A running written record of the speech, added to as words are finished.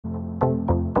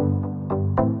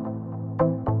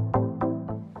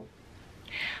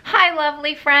Hi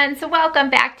lovely friends, welcome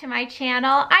back to my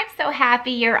channel. I'm so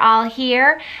happy you're all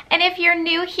here, and if you're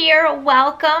new here,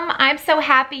 welcome. I'm so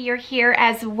happy you're here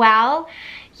as well.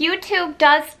 YouTube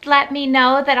does let me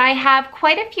know that I have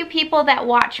quite a few people that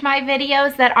watch my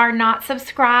videos that are not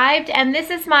subscribed, and this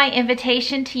is my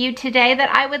invitation to you today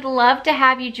that I would love to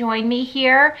have you join me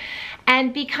here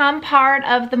and become part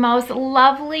of the most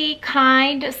lovely,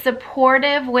 kind,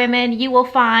 supportive women you will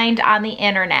find on the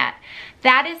internet.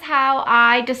 That is how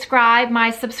I describe my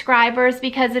subscribers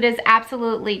because it is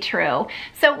absolutely true.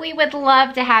 So we would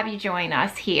love to have you join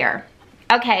us here.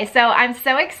 Okay, so I'm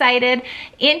so excited.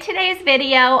 In today's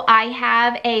video, I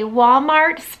have a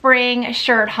Walmart spring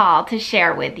shirt haul to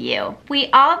share with you. We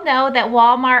all know that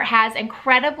Walmart has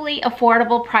incredibly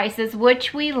affordable prices,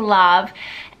 which we love.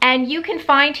 And you can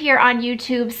find here on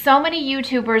YouTube so many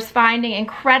YouTubers finding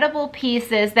incredible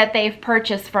pieces that they've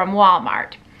purchased from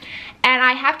Walmart. And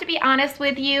I have to be honest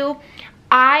with you,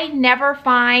 I never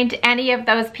find any of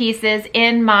those pieces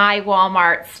in my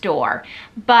Walmart store.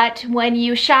 But when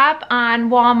you shop on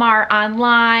Walmart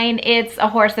online, it's a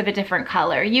horse of a different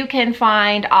color. You can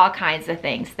find all kinds of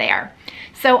things there.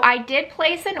 So I did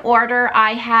place an order.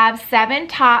 I have 7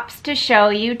 tops to show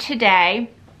you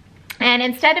today. And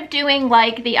instead of doing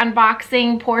like the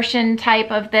unboxing portion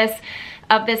type of this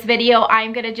video,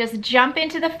 I'm gonna just jump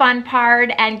into the fun part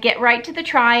and get right to the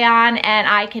try on, and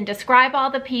I can describe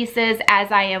all the pieces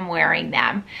as I am wearing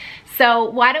them. So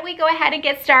why don't we go ahead and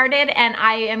get started, and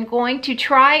I am going to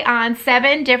try on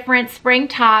 7 different spring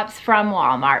tops from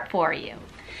Walmart for you.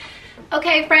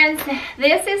 Okay friends,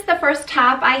 this is the first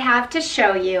top I have to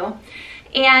show you.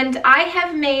 And I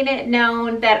have made it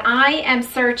known that I am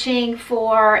searching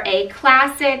for a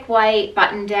classic white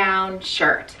button-down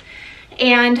shirt.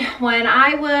 And when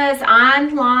I was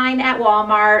online at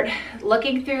Walmart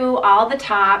looking through all the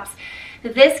tops,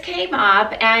 this came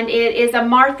up, and it is a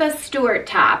Martha Stewart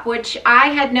top, which I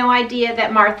had no idea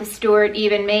that Martha Stewart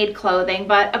even made clothing,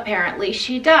 but apparently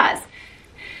she does.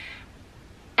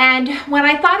 And when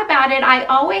I thought about it, I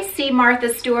always see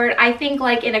Martha Stewart, I think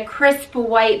like in a crisp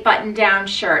white button-down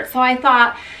shirt. So I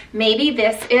thought, maybe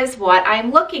this is what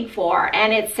I'm looking for.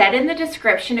 And it said in the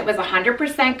description it was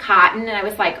 100% cotton, and I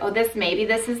was like, oh, maybe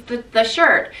this is the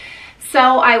shirt. So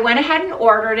I went ahead and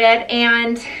ordered it,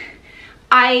 and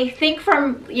I think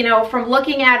from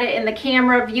looking at it in the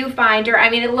camera viewfinder,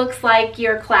 I mean, it looks like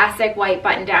your classic white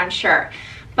button-down shirt.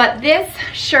 But this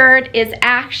shirt is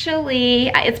actually,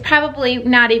 it's probably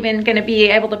not even going to be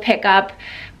able to pick up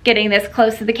getting this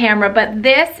close to the camera, but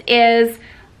this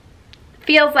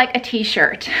feels like a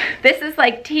t-shirt. This is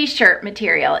like t-shirt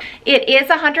material. It is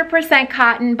 100%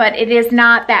 cotton, but it is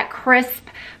not that crisp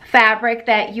fabric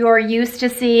that you're used to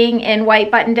seeing in white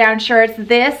button-down shirts.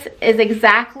 This is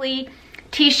exactly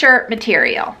t-shirt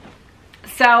material.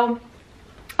 So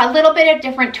a little bit of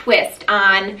different twist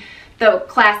on the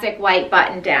classic white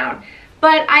button down.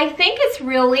 But I think it's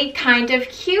really kind of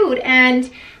cute, and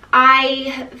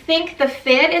I think the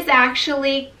fit is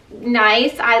actually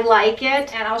nice. I like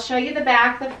it, and I'll show you the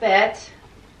back, the fit.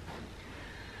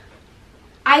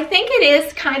 I think it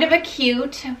is kind of a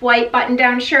cute white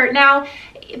button-down shirt. Now,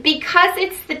 because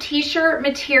it's the t-shirt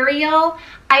material,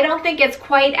 I don't think it's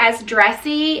quite as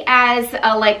dressy as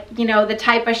the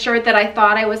type of shirt that I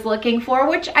thought I was looking for,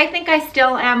 which I think I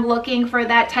still am looking for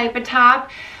that type of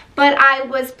top. But I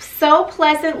was so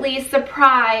pleasantly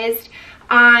surprised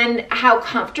on how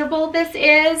comfortable this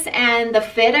is and the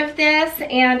fit of this,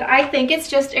 and I think it's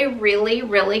just a really,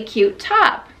 really cute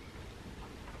top.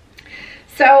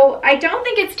 So I don't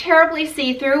think it's terribly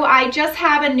see-through. I just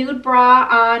have a nude bra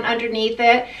on underneath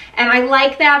it, and I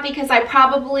like that because I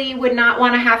probably would not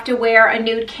want to have to wear a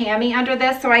nude cami under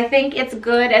this, so I think it's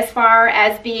good as far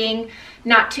as being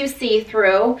not too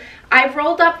see-through. I've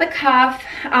rolled up the cuff.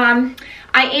 I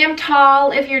am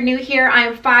tall. If you're new here,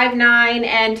 I'm 5'9",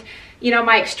 and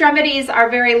my extremities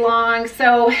are very long,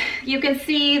 so you can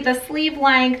see the sleeve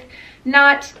length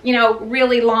not,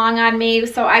 really long on me,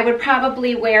 so I would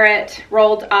probably wear it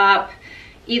rolled up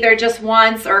either just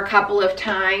once or a couple of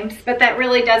times, but that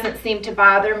really doesn't seem to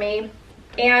bother me.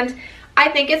 And I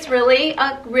think it's really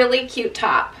a really cute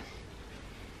top.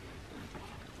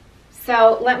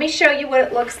 So let me show you what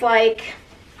it looks like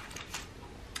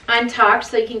untucked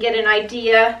so you can get an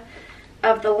idea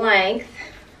of the length.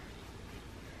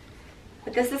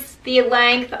 But this is the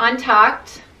length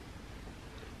untucked.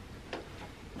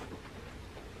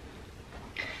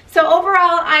 So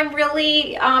overall, I'm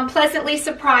really pleasantly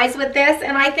surprised with this,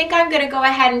 and I think I'm going to go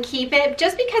ahead and keep it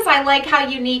just because I like how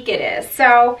unique it is.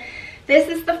 So this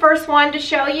is the first one to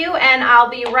show you, and I'll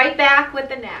be right back with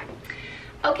the next.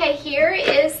 Okay, here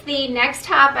is the next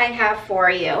top I have for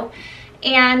you.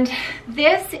 And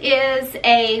this is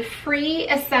a free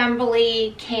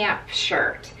assembly camp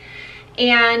shirt.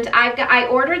 And I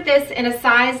ordered this in a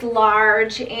size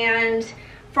large, and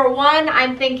for one,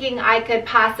 I'm thinking I could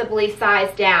possibly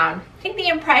size down. I think the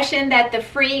impression that the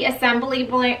free assembly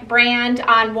brand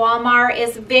on Walmart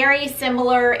is very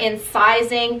similar in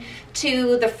sizing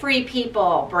to the Free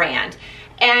People brand.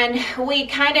 And we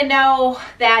kind of know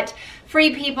that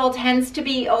Free People tends to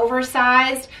be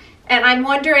oversized, and I'm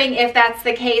wondering if that's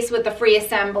the case with the free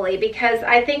assembly, because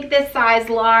I think this size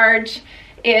large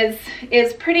is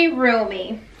pretty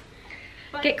roomy.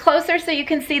 Get closer so you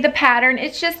can see the pattern.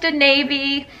 It's just a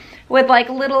navy with like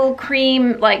little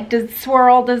cream, like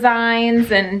swirl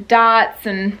designs and dots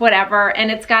and whatever.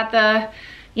 And it's got the,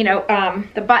 you know,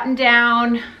 the button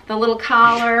down, the little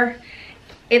collar.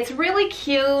 It's really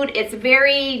cute. It's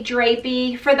very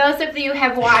drapey. For those of you who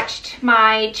have watched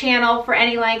my channel for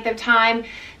any length of time,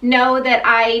 know that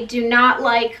I do not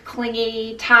like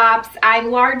clingy tops.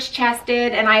 I'm large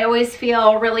chested and I always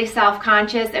feel really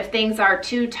self-conscious if things are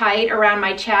too tight around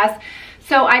my chest.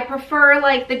 So I prefer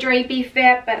like the drapey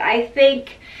fit, but I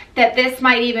think that this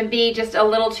might even be just a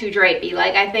little too drapey.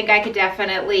 Like I think I could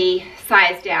definitely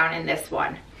size down in this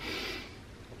one.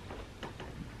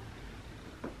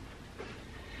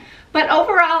 But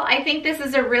overall, I think this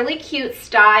is a really cute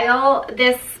style.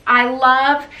 This I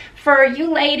love for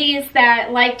you ladies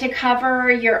that like to cover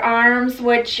your arms,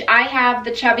 which I have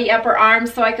the chubby upper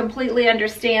arms, so I completely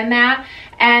understand that.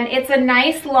 And it's a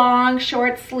nice long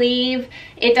short sleeve.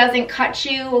 It doesn't cut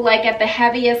you like at the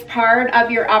heaviest part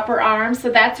of your upper arm, so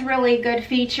that's a really good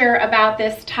feature about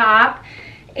this top.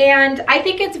 And I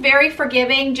think it's very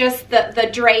forgiving, just the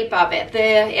drape of it.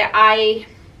 I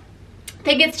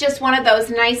think it's just one of those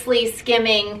nicely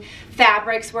skimming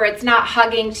fabrics where it's not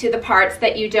hugging to the parts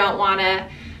that you don't want to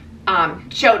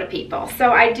show to people.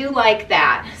 So I do like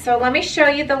that. So let me show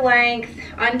you the length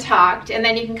untucked, and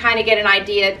then you can kind of get an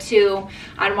idea too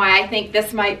on why I think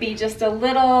this might be just a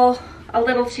little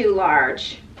too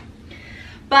large.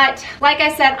 But like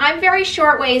I said, I'm very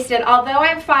short-waisted. Although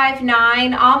I'm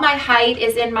 5'9", all my height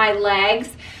is in my legs.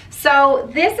 So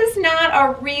this is not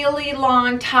a really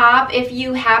long top. If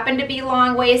you happen to be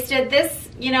long-waisted, this,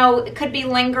 you know, it could be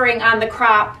lingering on the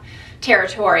crop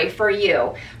territory for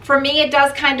you. For me, it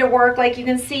does kind of work. Like you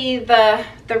can see the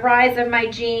rise of my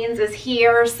jeans is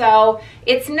here, so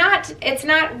it's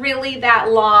not really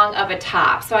that long of a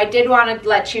top. So I did want to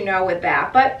let you know with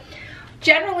that. But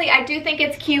generally, I do think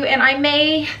it's cute, and I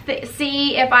may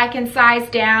see if I can size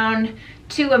down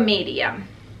to a medium.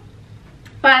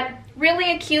 But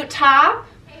really a cute top.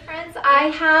 Hey friends, I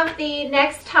have the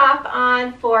next top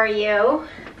on for you.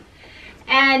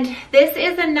 And this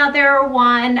is another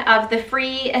one of the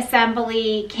free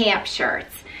assembly camp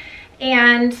shirts.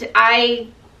 And I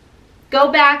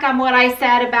go back on what I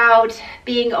said about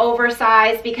being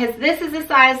oversized, because this is a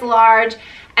size large,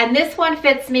 and this one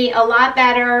fits me a lot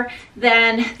better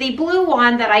than the blue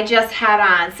one that I just had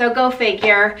on. So go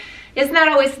figure. It's not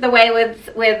always the way with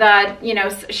you know,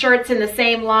 shirts in the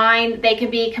same line. They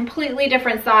can be completely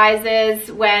different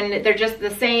sizes when they're just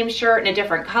the same shirt in a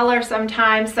different color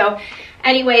sometimes. So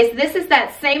anyways, this is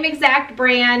that same exact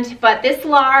brand, but this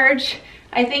large,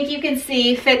 I think you can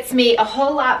see, fits me a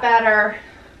whole lot better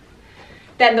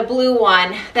than the blue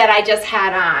one that I just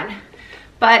had on.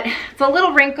 But it's a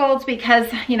little wrinkled because,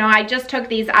 you know, I just took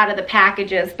these out of the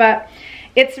packages, but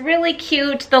it's really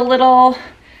cute, the little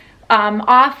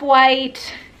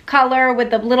off-white color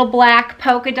with the little black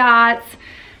polka dots.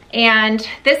 And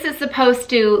this is supposed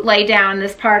to lay down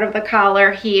this part of the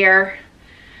collar here,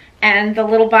 and the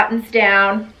little buttons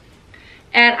down.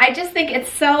 And I just think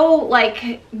it's so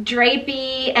like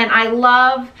drapey, and I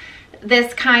love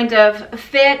this kind of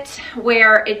fit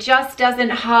where it just doesn't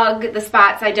hug the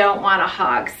spots I don't want to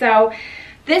hug. So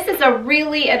this is an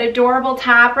adorable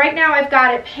top. Right now I've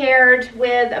got it paired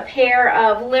with a pair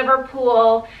of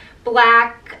Liverpool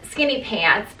black skinny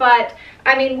pants, but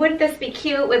I mean, wouldn't this be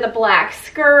cute with a black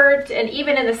skirt? And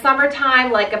even in the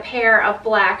summertime, like a pair of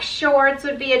black shorts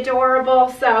would be adorable.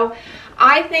 So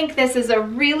I think this is a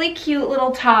really cute little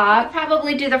top.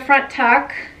 Probably do the front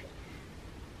tuck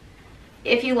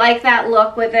if you like that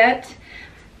look with it.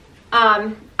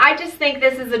 I just think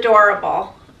this is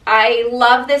adorable. I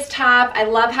love this top. I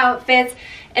love how it fits.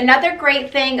 Another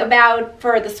great thing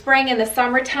for the spring and the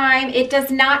summertime, it does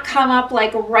not come up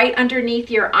like right underneath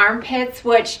your armpits,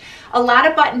 which a lot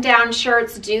of button-down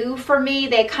shirts do for me.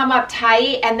 They come up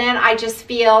tight, and then I just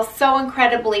feel so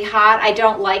incredibly hot. I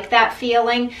don't like that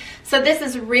feeling. So this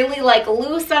is really like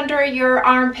loose under your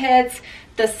armpits.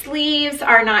 The sleeves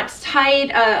are not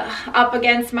tight up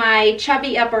against my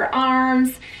chubby upper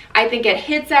arms. I think it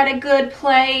hits at a good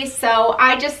place. So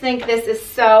I just think this is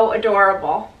so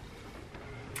adorable.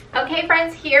 Okay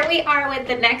friends, here we are with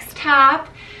the next top.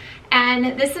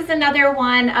 And this is another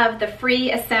one of the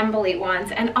free assembly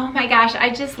ones. And oh my gosh, I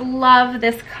just love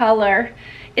this color.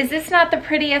 Is this not the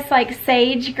prettiest, like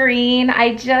sage green?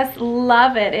 I just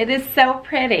love it. It is so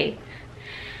pretty.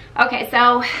 Okay,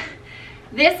 so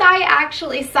this I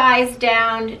actually sized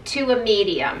down to a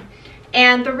medium.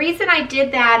 And the reason I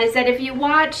did that is that if you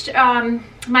watched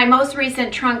my most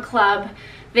recent Trunk Club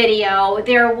video,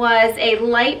 there was a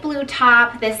light blue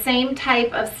top, the same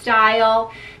type of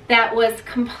style, that was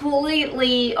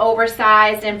completely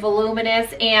oversized and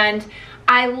voluminous, and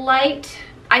I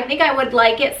think I would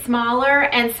like it smaller,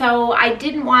 and so I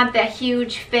didn't want the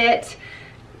huge fit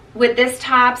with this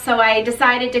top, so I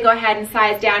decided to go ahead and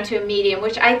size down to a medium,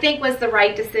 which I think was the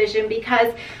right decision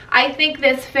because I think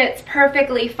this fits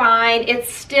perfectly fine.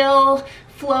 It's still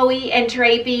flowy and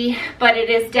drapey, but it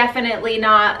is definitely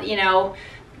not, you know,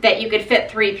 that you could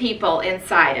fit 3 people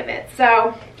inside of it.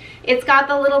 So it's got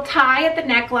the little tie at the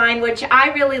neckline, which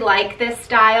I really like this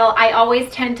style. I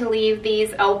always tend to leave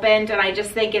these opened, and I just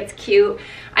think it's cute.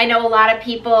 I know a lot of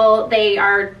people, they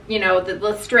are, you know,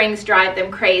 the strings drive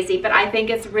them crazy, but I think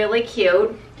it's really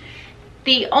cute.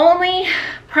 The only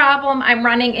problem I'm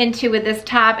running into with this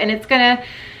top, and it's gonna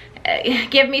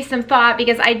give me some thought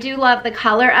because I do love the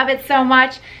color of it so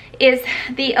much, is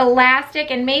the elastic,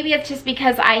 and maybe it's just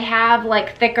because I have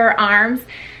like thicker arms.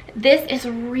 This is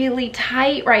really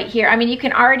tight right here. I mean, you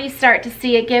can already start to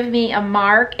see it give me a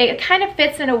mark. It kind of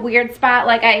fits in a weird spot.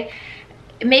 Like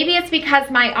maybe it's because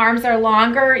my arms are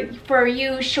longer. For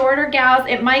you shorter gals,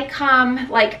 it might come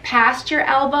like past your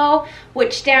elbow,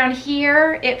 which down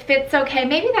here, it fits okay.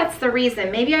 Maybe that's the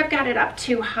reason. Maybe I've got it up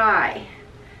too high.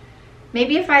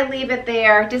 Maybe if I leave it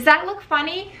there. Does that look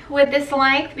funny with this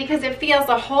length? Because it feels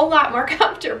a whole lot more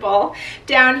comfortable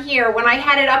down here. When I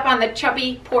had it up on the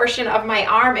chubby portion of my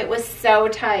arm, it was so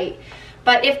tight.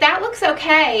 But if that looks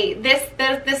okay,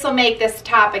 this will make this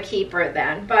top a keeper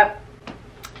then. But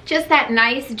just that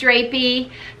nice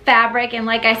drapey fabric, and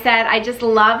like I said, I just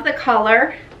love the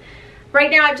color. Right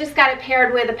now I've just got it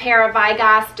paired with a pair of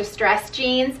Vigos Distress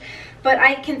jeans, but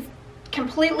I can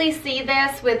completely see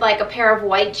this with like a pair of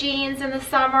white jeans in the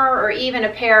summer, or even a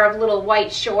pair of little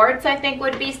white shorts I think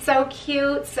would be so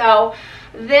cute. So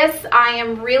this I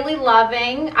am really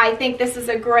loving. I think this is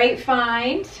a great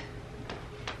find.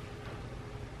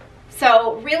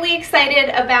 So really excited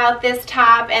about this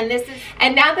top, and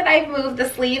now that I've moved the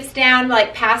sleeves down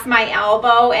like past my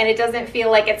elbow and it doesn't feel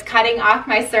like it's cutting off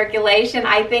my circulation,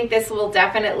 I think this will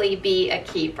definitely be a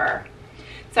keeper.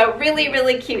 So really,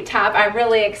 really cute top. I'm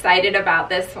really excited about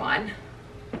this one.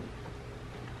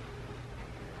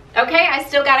 Okay, I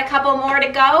still got a couple more to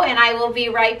go and I will be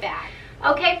right back.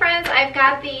 Okay friends, I've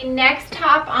got the next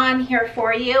top on here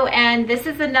for you, and this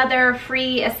is another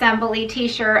free assembly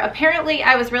t-shirt. Apparently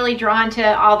I was really drawn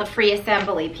to all the free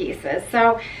assembly pieces.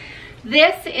 So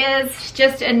this is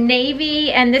just a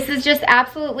navy, and this is just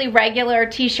absolutely regular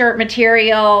t-shirt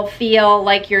material feel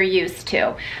like you're used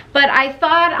to. But I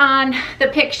thought on the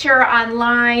picture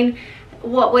online,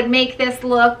 what would make this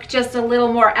look just a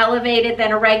little more elevated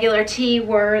than a regular tee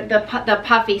were the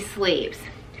puffy sleeves.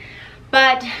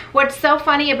 But what's so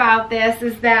funny about this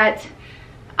is that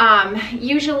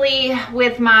usually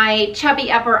with my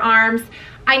chubby upper arms,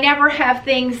 I never have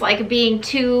things like being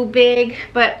too big,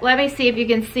 but let me see if you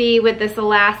can see with this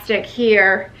elastic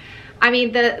here. I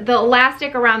mean, the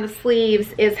elastic around the sleeves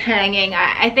is hanging.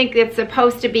 I think it's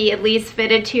supposed to be at least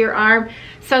fitted to your arm,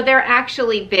 so they're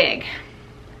actually big,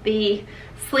 the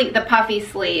puffy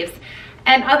sleeves.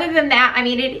 And other than that, I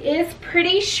mean, it is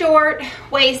pretty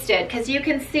short-waisted, because you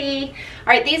can see, all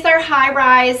right, these are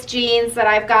high-rise jeans that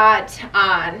I've got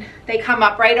on. They come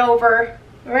up right over,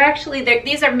 or actually,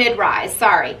 these are mid-rise,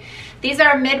 sorry. These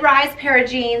are a mid-rise pair of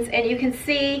jeans, and you can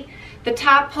see the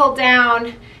top pulled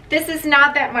down. This is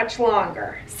not that much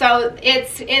longer. So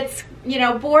it's you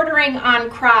know, bordering on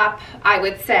crop, I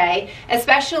would say,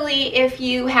 especially if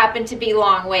you happen to be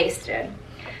long-waisted.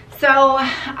 So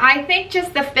I think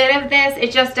just the fit of this,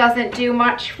 it just doesn't do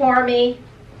much for me.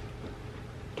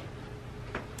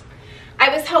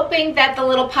 I was hoping that the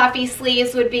little puffy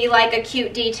sleeves would be like a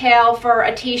cute detail for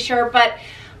a t-shirt, but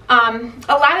a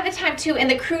lot of the time too, and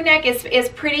the crew neck is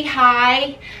pretty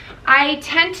high. I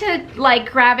tend to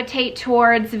like gravitate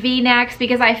towards V-necks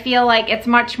because I feel like it's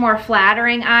much more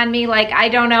flattering on me. Like, I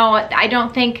don't know, I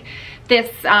don't think this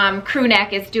crew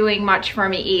neck is doing much for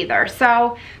me either.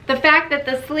 So the fact that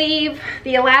the sleeve,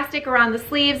 the elastic around the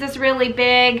sleeves is really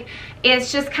big,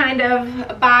 it's just kind of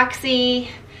boxy,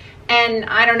 And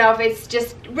I don't know if it's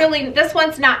just really, this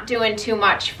one's not doing too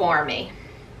much for me.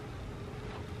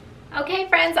 Okay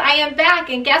friends, I am back,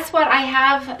 and guess what? I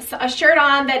have a shirt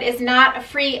on that is not a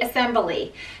free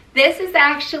assembly. This is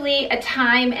actually a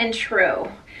Time and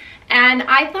True. And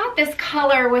I thought this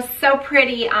color was so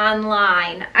pretty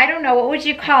online. I don't know, what would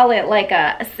you call it? Like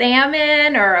a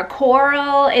salmon or a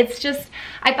coral? It's just,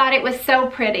 I thought it was so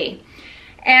pretty.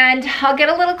 And I'll get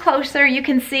a little closer. You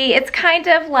can see it's kind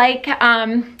of like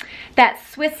that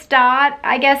Swiss dot,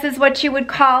 I guess is what you would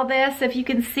call this, if you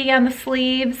can see on the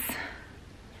sleeves.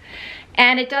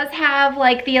 And it does have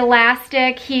like the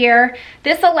elastic here.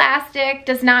 This elastic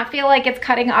does not feel like it's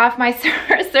cutting off my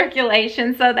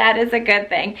circulation, so that is a good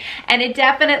thing. And it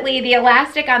definitely, the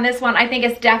elastic on this one, I think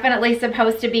is definitely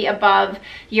supposed to be above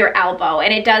your elbow,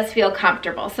 and it does feel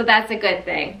comfortable, so that's a good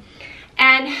thing.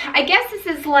 And I guess this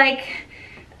is like,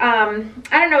 I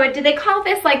don't know, do they call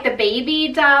this like the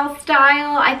baby doll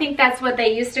style? I think that's what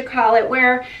they used to call it,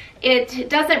 where it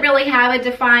doesn't really have a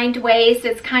defined waist.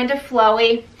 It's kind of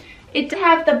flowy. It does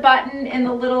have the button and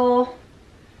the little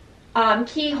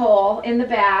keyhole in the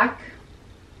back.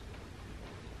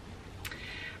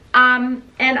 And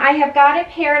I have got it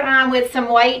paired on with some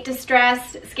white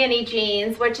distressed skinny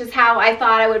jeans, which is how I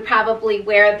thought I would probably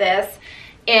wear this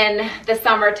in the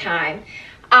summertime.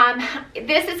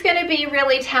 This is going to be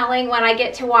really telling when I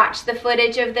get to watch the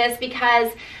footage of this,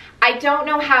 because I don't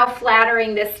know how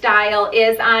flattering this style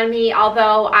is on me,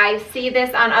 although I see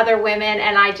this on other women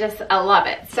and I love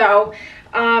it. So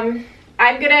I'm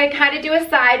going to kind of do a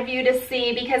side view to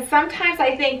see, because sometimes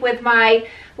I think with my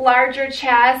larger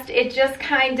chest, it just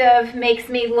kind of makes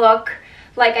me look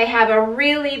like I have a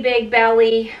really big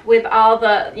belly with all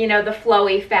the, you know, the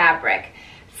flowy fabric.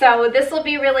 So this will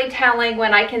be really telling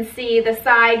when I can see the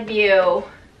side view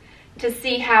to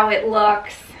see how it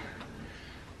looks.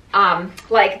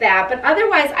 Like that. But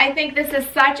otherwise, I think this is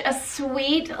such a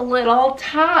sweet little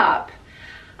top.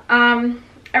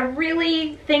 I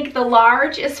really think the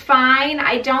large is fine.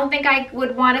 I don't think I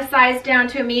would want to size down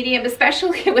to a medium,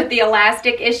 especially with the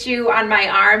elastic issue on my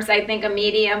arms. I think a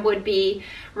medium would be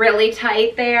really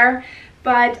tight there.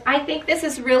 But I think this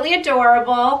is really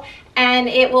adorable, and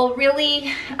it will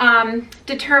really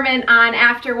determine on,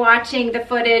 after watching the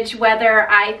footage, whether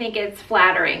I think it's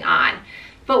flattering on.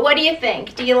 But what do you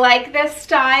think? Do you like this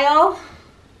style?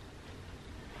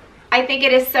 I think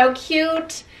it is so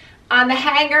cute on the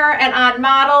hanger and on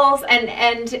models,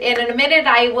 and in a minute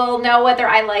I will know whether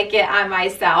I like it on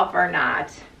myself or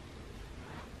not.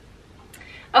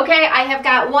 Okay, I have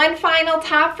got one final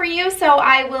top for you, so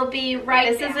I will be right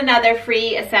back. This is another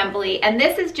free assembly, and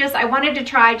this is just, I wanted to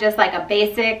try just like a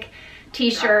basic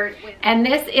t-shirt, and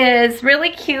this is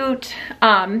really cute.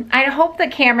 I hope the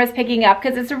camera's picking up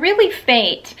because it's really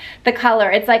faint, the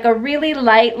color. It's like a really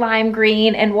light lime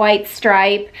green and white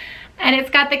stripe, and it's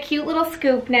got the cute little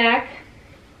scoop neck.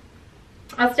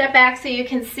 I'll step back so you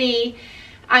can see.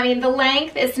 I mean, the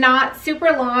length is not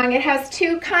super long. It has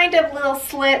two kind of little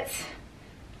slits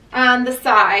on the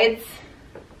sides.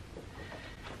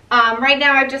 Right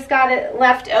now I've just got it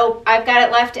left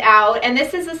out, and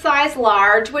this is a size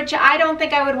large, which I don't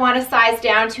think I would want to size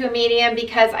down to a medium,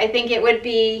 because I think it would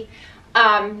be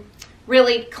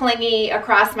really clingy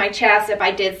across my chest if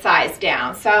I did size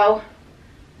down. So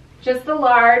just the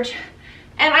large.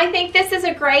 And I think this is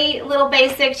a great little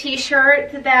basic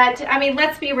t-shirt that, I mean,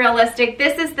 let's be realistic.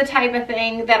 This is the type of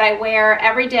thing that I wear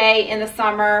every day in the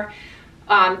summer.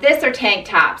 This or tank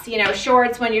tops, you know,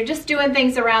 shorts when you're just doing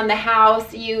things around the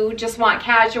house. You just want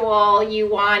casual, you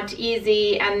want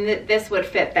easy, and this would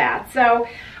fit that. So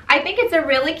I think it's a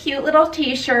really cute little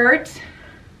t-shirt.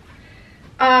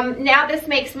 Now this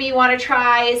makes me want to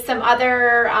try some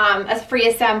other free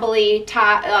assembly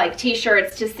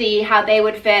t-shirts to see how they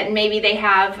would fit, and maybe they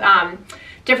have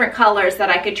different colors that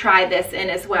I could try this in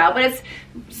as well. But it's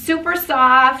super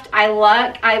soft.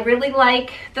 I really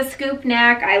like the scoop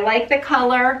neck. I like the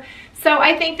color. So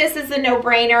I think this is a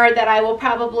no-brainer that I will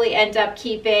probably end up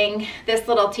keeping this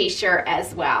little t-shirt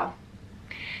as well.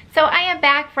 So I am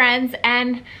back, friends,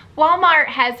 and Walmart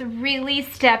has really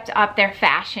stepped up their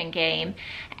fashion game.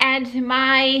 And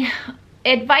my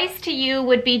advice to you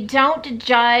would be, don't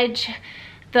judge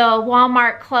the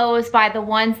Walmart clothes by the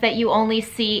ones that you only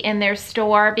see in their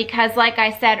store, because like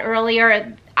I said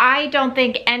earlier, I don't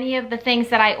think any of the things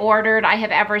that I ordered I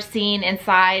have ever seen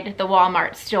inside the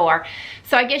Walmart store.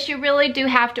 So I guess you really do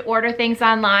have to order things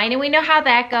online, and we know how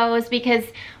that goes, because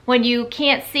when you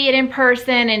can't see it in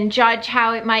person and judge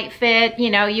how it might fit, you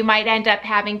know, you might end up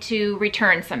having to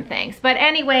return some things. But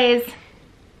anyways,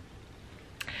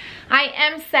 I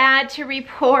am sad to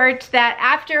report that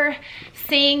after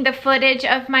seeing the footage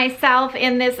of myself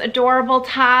in this adorable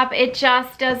top, it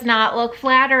just does not look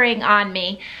flattering on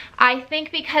me. I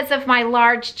think because of my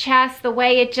large chest, the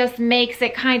way it just makes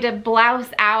it kind of blouse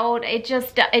out,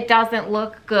 it doesn't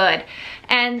look good.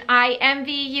 And I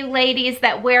envy you ladies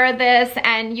that wear this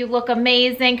and you look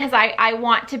amazing, because I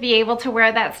want to be able to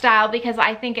wear that style because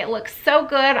I think it looks so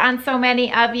good on so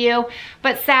many of you.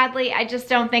 But sadly, I just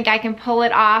don't think I can pull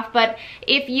it off. But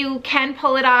if you can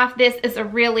pull it off, this is a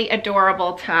really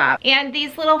adorable top. And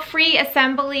these little free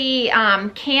assembly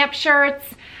camp shirts,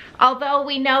 although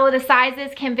we know the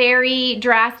sizes can vary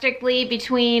drastically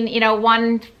between,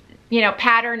 one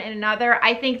pattern and another,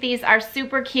 I think these are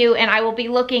super cute, and I will be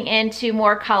looking into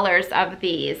more colors of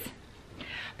these.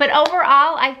 But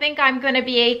overall, I think I'm going to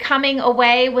be coming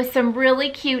away with some really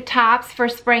cute tops for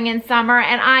spring and summer,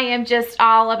 and I am just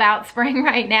all about spring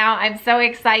right now. I'm so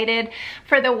excited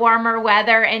for the warmer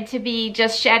weather and to be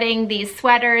just shedding these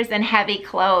sweaters and heavy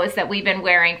clothes that we've been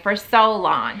wearing for so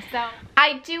long. So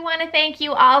I do want to thank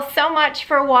you all so much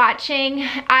for watching.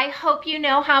 I hope you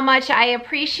know how much I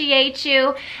appreciate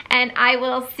you, and I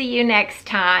will see you next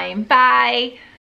time. Bye.